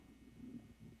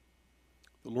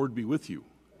The Lord be with you.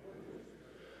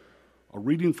 A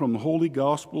reading from the Holy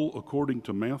Gospel according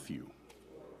to Matthew.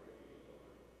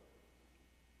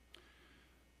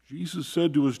 Jesus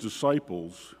said to his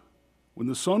disciples, "When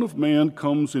the Son of Man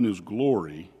comes in his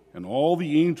glory, and all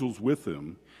the angels with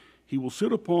him, he will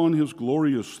sit upon his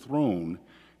glorious throne,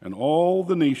 and all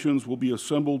the nations will be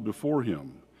assembled before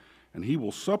him, and he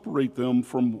will separate them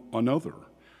from one another,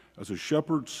 as a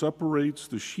shepherd separates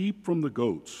the sheep from the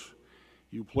goats.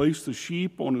 He will place the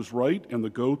sheep on his right and the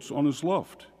goats on his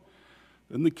left.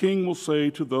 Then the king will say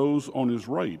to those on his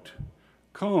right,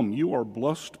 'Come, you are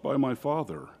blessed by my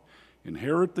Father.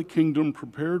 Inherit the kingdom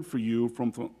prepared for you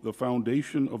from the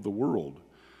foundation of the world.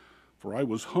 For I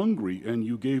was hungry, and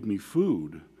you gave me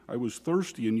food. I was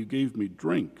thirsty, and you gave me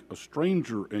drink. A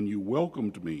stranger, and you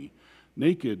welcomed me.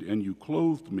 Naked, and you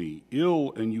clothed me.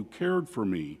 Ill, and you cared for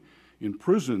me. In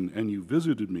prison, and you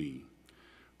visited me.'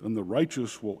 Then the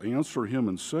righteous will answer him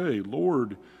and say,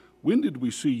 'Lord, when did we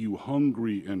see you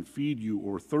hungry and feed you,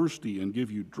 or thirsty and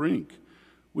give you drink?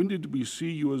 When did we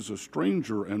see you as a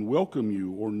stranger and welcome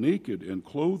you, or naked and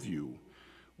clothe you?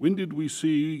 When did we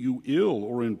see you ill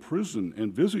or in prison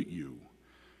and visit you?'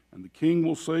 And the king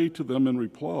will say to them in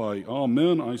reply,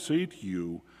 'Amen, I say to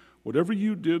you, whatever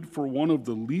you did for one of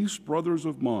the least brothers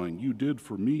of mine, you did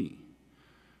for me.'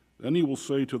 Then he will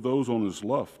say to those on his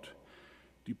left,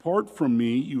 'Depart from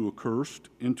me, you accursed,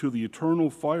 into the eternal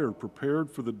fire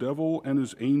prepared for the devil and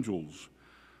his angels.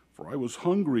 For I was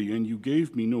hungry, and you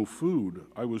gave me no food.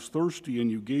 I was thirsty,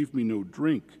 and you gave me no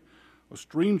drink. A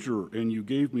stranger, and you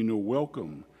gave me no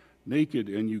welcome. Naked,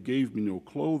 and you gave me no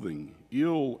clothing.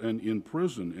 Ill and in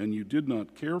prison, and you did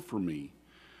not care for me.'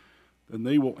 Then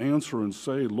they will answer and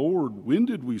say, 'Lord, when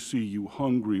did we see you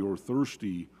hungry or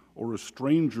thirsty, or a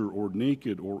stranger, or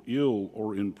naked, or ill,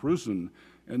 or in prison,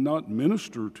 and not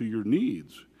minister to your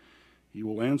needs?' He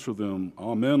will answer them,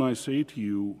 'Amen, I say to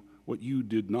you, what you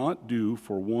did not do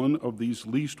for one of these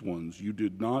least ones, you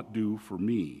did not do for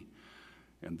me.'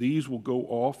 And these will go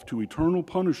off to eternal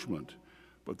punishment,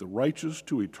 but the righteous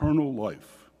to eternal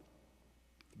life."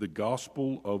 The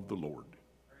Gospel of the Lord.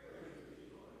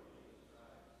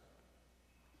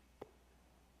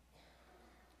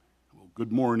 Well,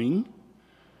 good morning.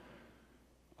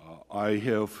 I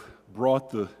have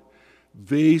brought the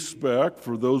vase back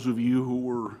for those of you who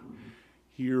were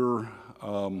here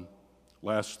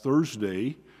last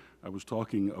Thursday. I was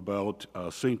talking about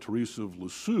St. Teresa of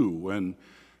Lisieux, and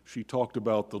she talked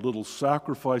about the little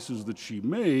sacrifices that she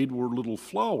made were little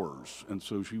flowers, and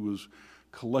so she was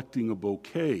collecting a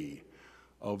bouquet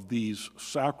of these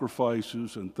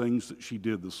sacrifices and things that she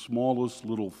did, the smallest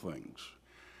little things.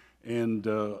 And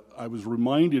I was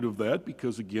reminded of that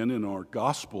because, again, in our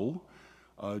gospel,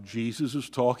 Jesus is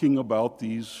talking about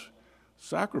these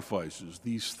sacrifices,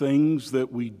 these things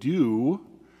that we do,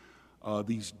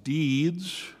 these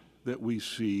deeds that we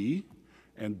see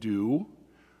and do.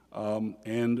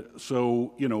 And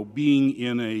so, being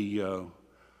in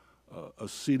a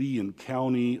city and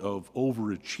county of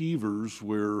overachievers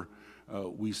where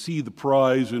we see the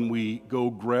prize and we go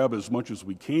grab as much as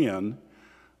we can,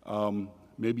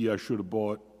 maybe I should have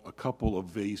bought a couple of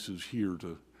vases here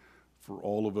for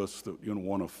all of us that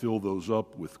want to fill those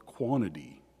up with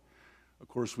quantity. Of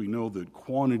course, we know that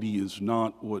quantity is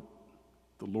not what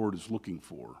the Lord is looking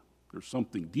for. There's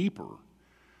something deeper.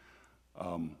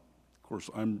 Of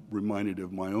course, I'm reminded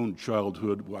of my own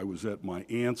childhood. I was at my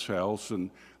aunt's house,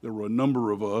 and there were a number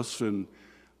of us, and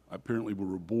apparently we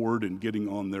were bored and getting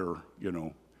on their,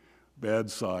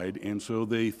 bad side, and so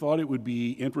they thought it would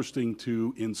be interesting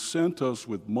to incent us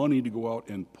with money to go out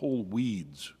and pull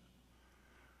weeds.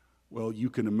 Well,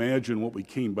 you can imagine what we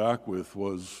came back with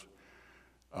was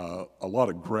a lot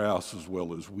of grass as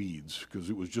well as weeds,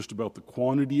 because it was just about the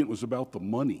quantity, and it was about the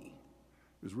money.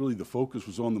 It was really, the focus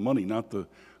was on the money, not the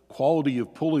quality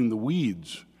of pulling the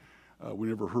weeds. We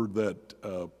never heard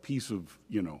that piece of,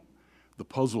 the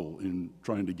puzzle in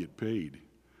trying to get paid.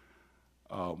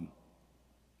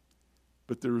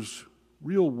 But there's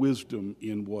real wisdom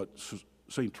in what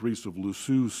St. Teresa of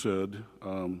Lisieux said,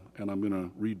 and I'm going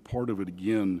to read part of it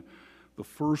again. The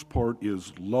first part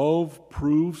is, "Love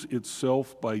proves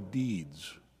itself by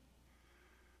deeds."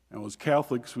 Now, as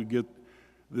Catholics, we get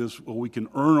this, we can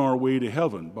earn our way to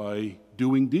heaven by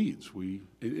doing deeds.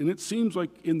 And it seems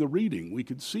like in the reading we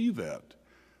could see that.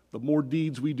 The more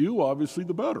deeds we do, obviously,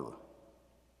 the better.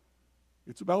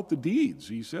 It's about the deeds.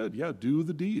 He said, do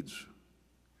the deeds.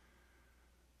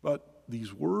 But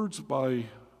these words by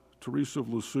Teresa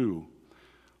of Lisieux,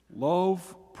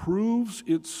 "Love proves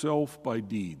itself by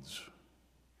deeds."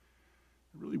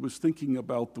 I really was thinking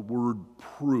about the word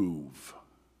prove.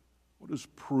 What does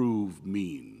prove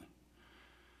mean?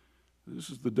 This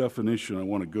is the definition I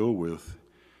want to go with.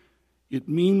 It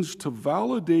means to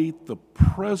validate the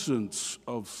presence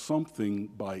of something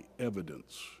by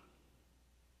evidence.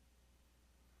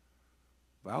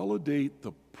 Validate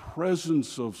the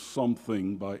presence of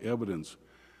something by evidence.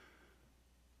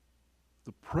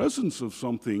 The presence of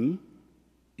something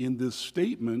in this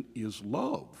statement is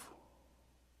love.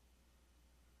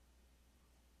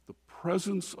 The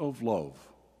presence of love.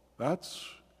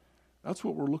 That's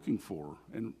what we're looking for.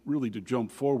 And really, to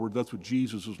jump forward, that's what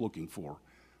Jesus is looking for.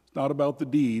 It's not about the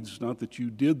deeds, not that you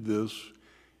did this.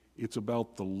 It's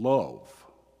about the love.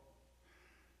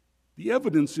 The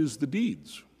evidence is the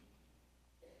deeds.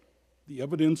 The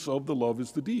evidence of the love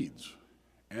is the deeds.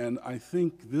 And I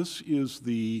think this is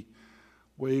the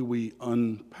way we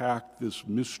unpack this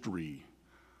mystery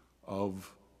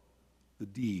of the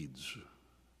deeds,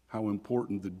 how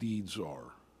important the deeds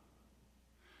are.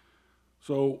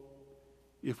 So,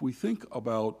 if we think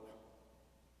about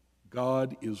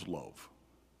God is love,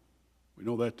 we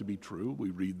know that to be true.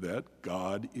 We read that.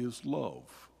 God is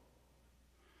love.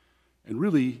 And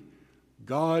really,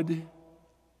 God,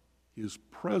 His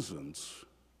presence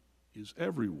is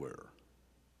everywhere.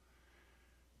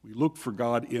 We look for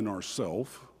God in ourselves,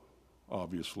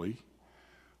 obviously,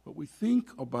 but we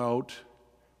think about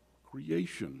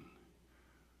creation.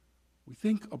 We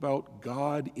think about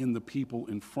God in the people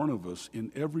in front of us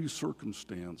in every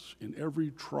circumstance, in every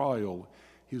trial,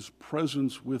 His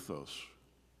presence with us.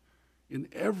 In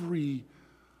every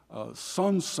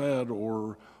sunset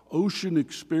or ocean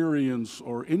experience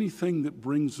or anything that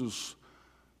brings us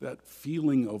that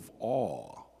feeling of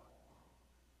awe,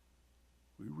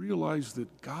 we realize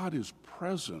that God is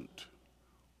present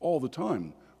all the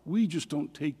time. We just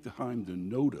don't take the time to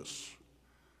notice.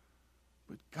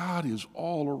 But God is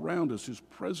all around us. His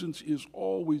presence is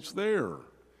always there.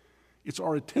 It's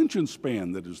our attention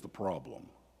span that is the problem.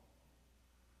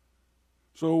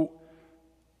 So,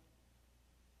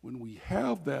 when we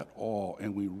have that awe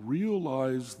and we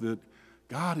realize that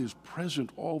God is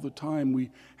present all the time, we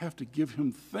have to give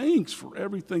Him thanks for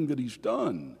everything that He's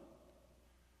done.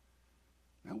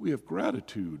 Now we have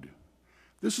gratitude.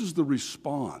 This is the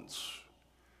response.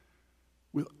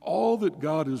 With all that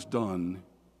God has done,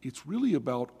 it's really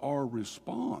about our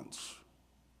response.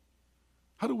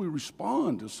 How do we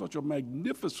respond to such a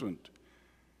magnificent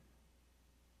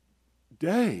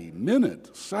day,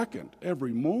 minute, second,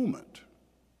 every moment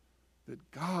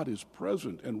that God is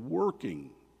present and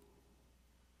working?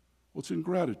 Well, it's in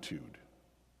gratitude.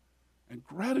 And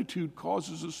gratitude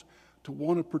causes us to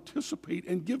want to participate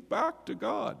and give back to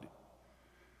God.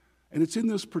 And it's in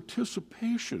this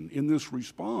participation, in this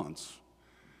response,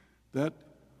 that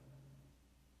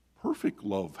perfect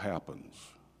love happens.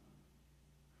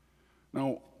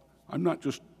 Now, I'm not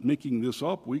just making this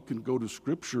up. We can go to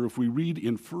Scripture. If we read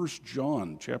in 1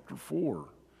 John chapter 4,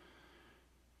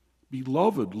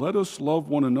 "Beloved, let us love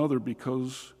one another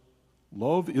because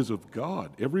love is of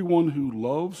God. Everyone who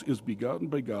loves is begotten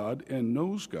by God and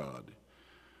knows God.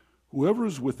 Whoever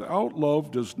is without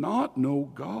love does not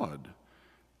know God,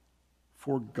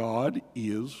 for God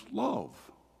is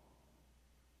love."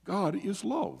 God is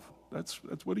love. That's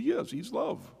what He is. He's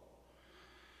love.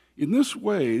 In this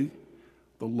way,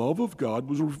 the love of God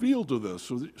was revealed to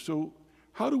us. So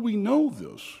how do we know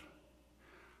this?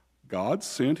 God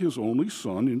sent His only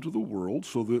Son into the world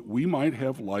so that we might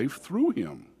have life through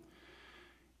Him.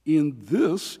 In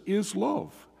this is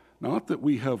love, not that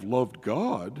we have loved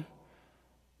God,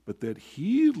 but that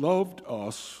He loved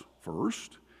us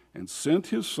first and sent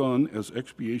His Son as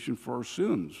expiation for our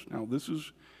sins. Now, this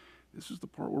is the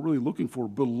part we're really looking for.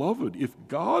 Beloved, if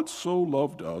God so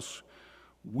loved us,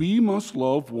 we must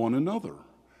love one another.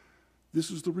 This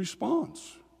is the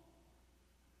response.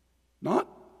 Not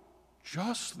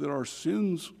just that our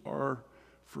sins are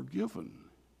forgiven,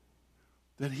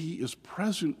 that He is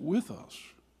present with us.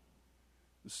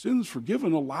 The sins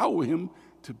forgiven allow Him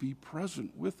to be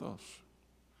present with us.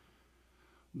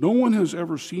 No one has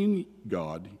ever seen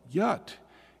God, yet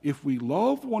if we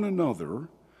love one another,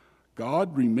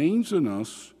 God remains in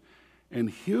us, and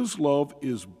His love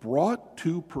is brought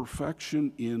to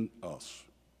perfection in us.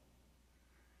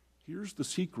 Here's the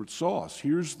secret sauce.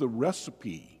 Here's the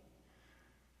recipe.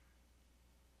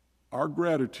 Our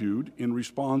gratitude in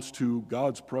response to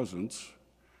God's presence,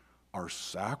 our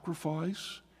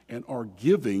sacrifice, and our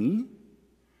giving,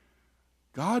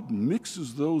 God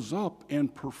mixes those up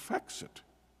and perfects it.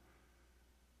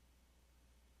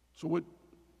 So what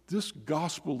this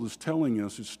gospel is telling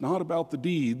us, it's not about the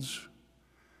deeds.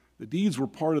 The deeds were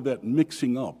part of that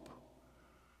mixing up.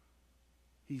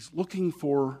 He's looking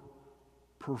for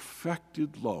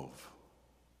perfected love.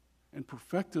 And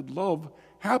perfected love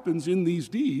happens in these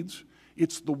deeds.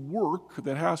 It's the work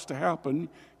that has to happen. You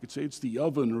could say it's the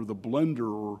oven or the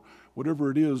blender or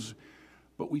whatever it is.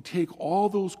 But we take all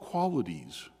those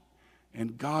qualities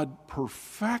and God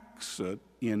perfects it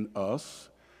in us.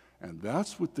 And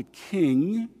that's what the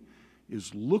king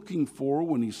is looking for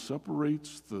when he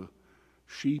separates the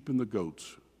sheep and the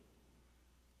goats.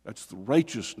 That's the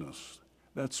righteousness.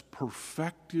 That's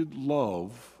perfected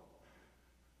love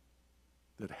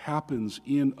that happens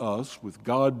in us with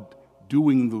God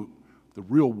doing the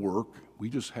real work. We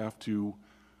just have to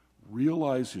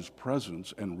realize his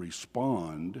presence and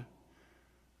respond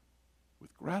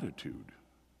with gratitude.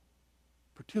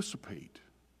 Participate.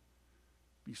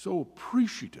 Be so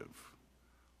appreciative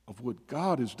of what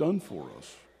God has done for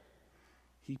us.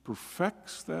 He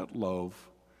perfects that love,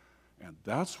 and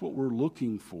that's what we're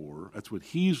looking for. That's what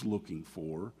he's looking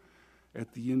for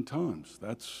at the end times.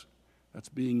 That's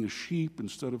being a sheep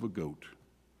instead of a goat.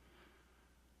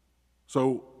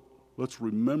 So let's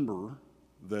remember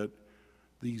that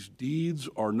these deeds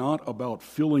are not about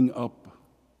filling up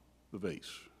the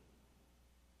vase.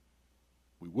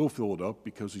 We will fill it up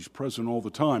because he's present all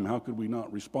the time. How could we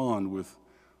not respond with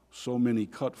so many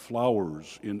cut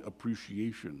flowers in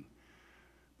appreciation?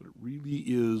 But it really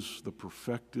is the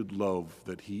perfected love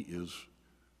that he is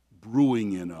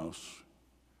brewing in us,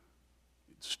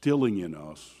 instilling in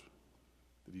us,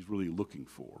 that he's really looking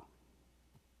for.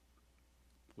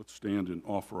 Let's stand and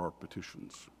offer our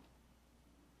petitions.